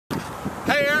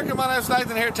my name is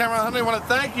Nathan here at Tamarron Hyundai. I want to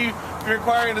thank you for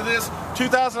inquiring into this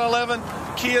 2011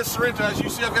 Kia Sorento. As you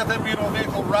see, I've got that beautiful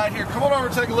vehicle right here. Come on over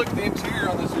and take a look at the interior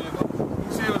on this vehicle. You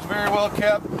can see it was very well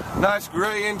kept. Nice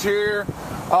gray interior.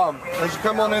 As you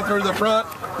come on in through the front,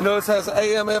 you notice it has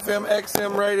AM, FM,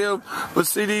 XM radio with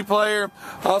CD player.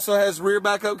 Also has rear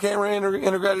backup camera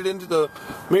integrated into the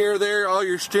mirror there. All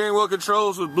your steering wheel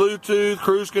controls with Bluetooth,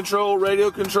 cruise control,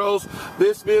 radio controls.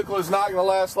 This vehicle is not going to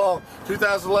last long.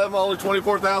 2011, only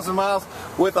 24,000 miles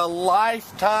with a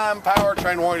lifetime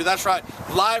powertrain warranty. That's right,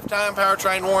 lifetime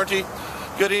powertrain warranty.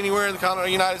 Good anywhere in the continental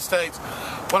United States.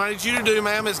 What I need you to do,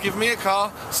 ma'am, is give me a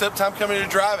call, set up time coming in to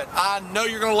drive it. I know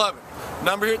you're going to love it.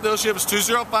 Number here at the dealership is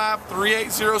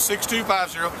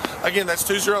 205-380-6250. Again, that's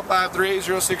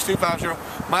 205-380-6250.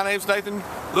 My name's Nathan.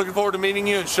 Looking forward to meeting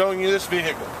you and showing you this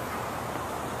vehicle.